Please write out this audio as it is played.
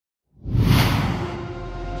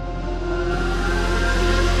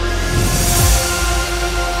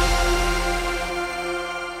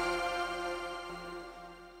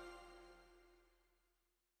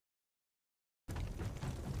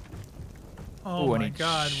Oh my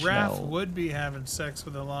God, Raph would be having sex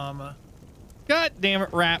with a llama. God damn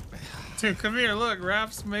it, Raph. Dude, come here, look.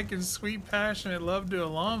 Raph's making sweet, passionate love to a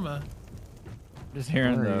llama. Just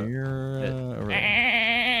hearing I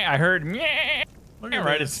heard Look at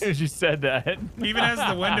right this. as soon as you said that. He even has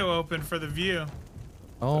the window open for the view.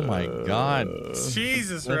 Oh my God.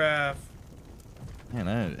 Jesus, Raph.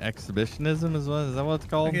 Man, exhibitionism is that what it's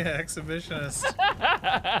called? Yeah, exhibitionist.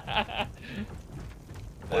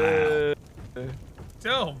 Wow.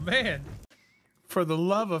 Oh, man. For the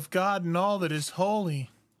love of God and all that is holy,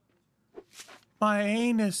 my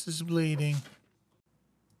anus is bleeding.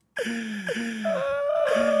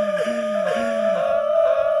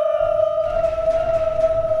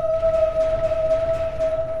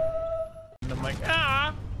 I'm like,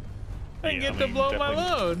 I get to blow my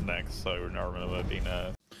load. Next, so normally being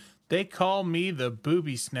They call me the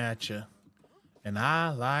booby snatcher, and I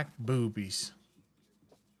like boobies.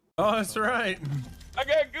 Oh, that's right. I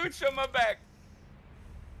got Gooch on my back.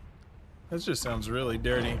 That just sounds really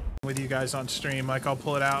dirty. With you guys on stream, like I'll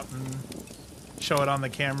pull it out and show it on the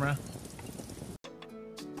camera.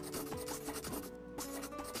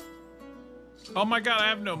 Oh my God, I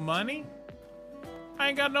have no money? I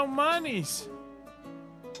ain't got no monies.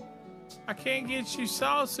 I can't get you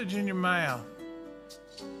sausage in your mouth.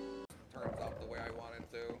 Turns out the way I wanted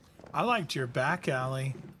to. I liked your back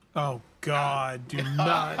alley. Oh God, do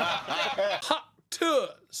not. Hot to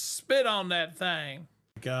spit on that thing.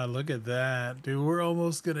 God, look at that. Dude, we're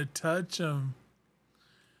almost gonna touch them.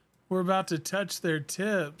 We're about to touch their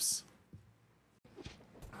tips.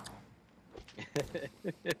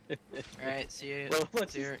 Alright, see you. Well,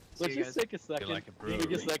 let's just take a second. Like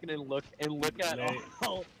Take a second and look at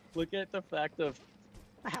look at the fact of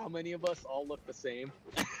how many of us all look the same.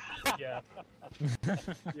 Yeah.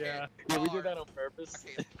 Yeah, we did that on purpose.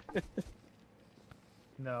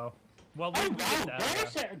 No. Well, Oh wow,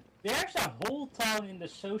 there's a whole town in the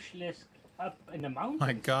socialist up in the mountains.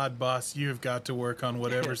 My God, boss, you've got to work on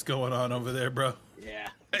whatever's going on over there, bro. Yeah.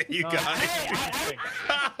 You got it.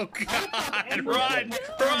 Oh God! Run!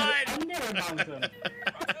 Under a mountain.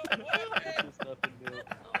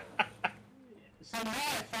 Somehow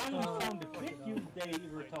I finally found the quick you they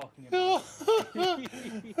were talking about.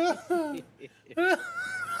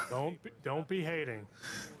 Don't be hating.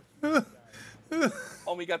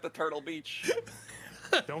 Oh, we got the Turtle Beach.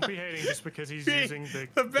 Don't be hating just because he's using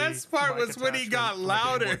the best part was when he got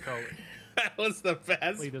louder. That was the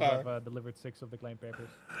best Leaders part. have delivered 6 of the claim papers.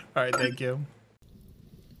 All right, thank you.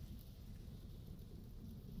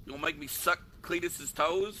 You gonna make me suck Cletus's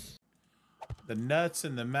toes? The nuts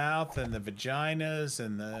in the mouth and the vaginas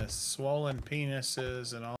and the swollen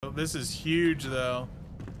penises and all. This is huge, though.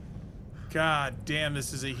 God damn,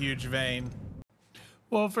 this is a huge vein.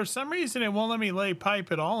 Well, for some reason, it won't let me lay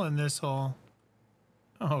pipe at all in this hole.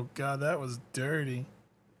 Oh, God, that was dirty.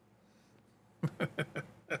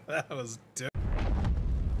 That was dirty.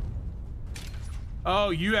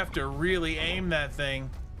 Oh, you have to really aim that thing.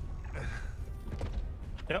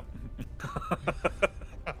 Yep.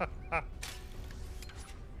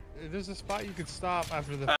 There's a spot you can stop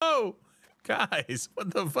after the. Oh, guys,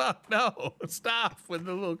 what the fuck? No, stop with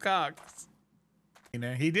the little cocks.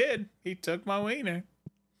 He did. He took my wiener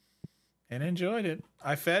and enjoyed it.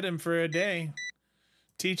 I fed him for a day.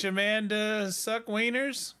 Teach a man to suck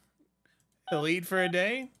wieners, he'll eat for a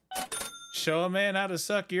day. Show a man how to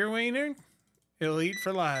suck your wiener, he'll eat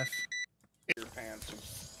for life. Your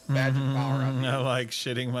pants. Magic power on I like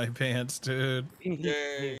shitting my pants, dude.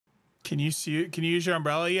 Yay. Can you see? Can you use your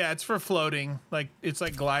umbrella? Yeah, it's for floating. Like it's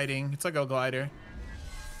like gliding. It's like a glider.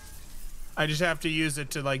 I just have to use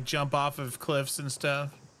it to like jump off of cliffs and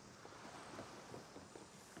stuff.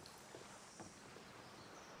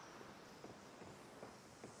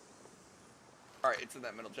 All right, it's in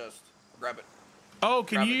that middle chest. Grab it. Oh,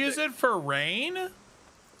 can Grab you it, use Dick. it for rain?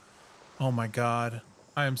 Oh my God,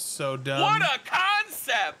 I am so dumb. What a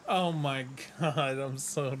concept! Oh my God, I'm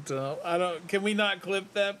so dumb. I don't. Can we not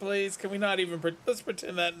clip that, please? Can we not even? Let's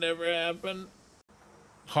pretend that never happened.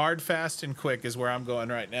 Hard, fast, and quick is where I'm going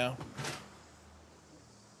right now.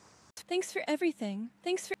 Thanks for everything.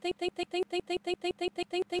 Thanks for thanks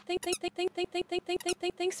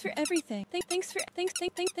for everything. Thanks for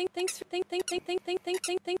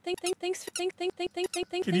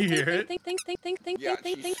Can you hear it? Yeah,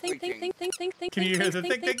 she's squeaking. Can you hear the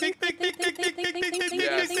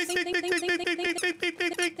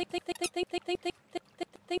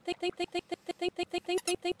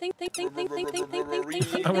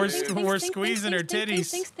We're squeezing her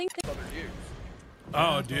titties.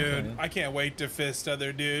 Oh, dude, I can't wait to fist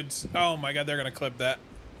other dudes. Oh my God, they're gonna clip that.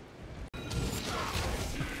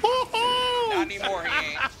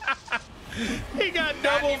 He got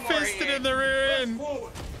double fisted in the rear end.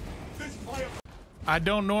 I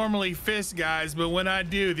don't normally fist guys, but when I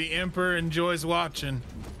do, the Emperor enjoys watching.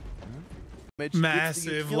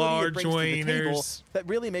 Massive, large wieners. That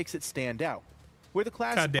really makes it stand out. We're the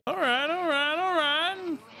class. God damn. All right, all right, all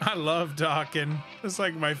right. I love talking. It's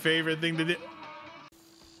like my favorite thing to do.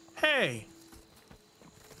 Hey,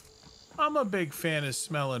 I'm a big fan of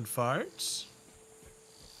smelling farts.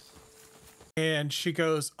 And she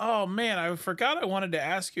goes, oh man, I forgot I wanted to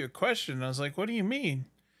ask you a question. And I was like, what do you mean?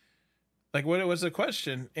 Like, what was the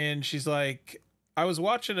question? And she's like, I was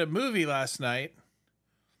watching a movie last night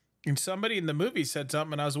and somebody in the movie said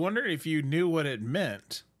something and I was wondering if you knew what it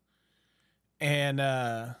meant. And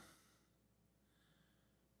I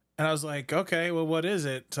was like, okay, well, what is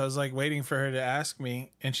it? So I was like waiting for her to ask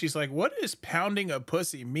me. And she's like, what does pounding a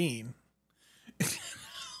pussy mean?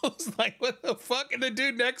 I was like, what the fuck? And the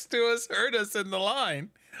dude next to us heard us in the line.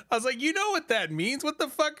 I was like, you know what that means? What the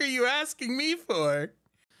fuck are you asking me for?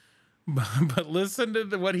 But listen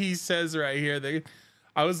to what he says right here.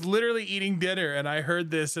 I was literally eating dinner and I heard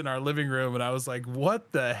this in our living room and I was like,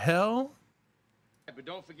 what the hell? But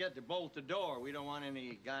don't forget to bolt the door. We don't want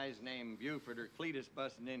any guys named Bueford or Cletus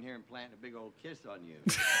busting in here and planting a big old kiss on you.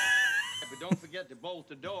 But don't forget to bolt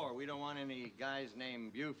the door. We don't want any guys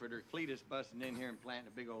named Bueford or Cletus busting in here and planting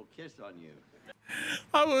a big old kiss on you.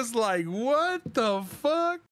 I was like, what the fuck?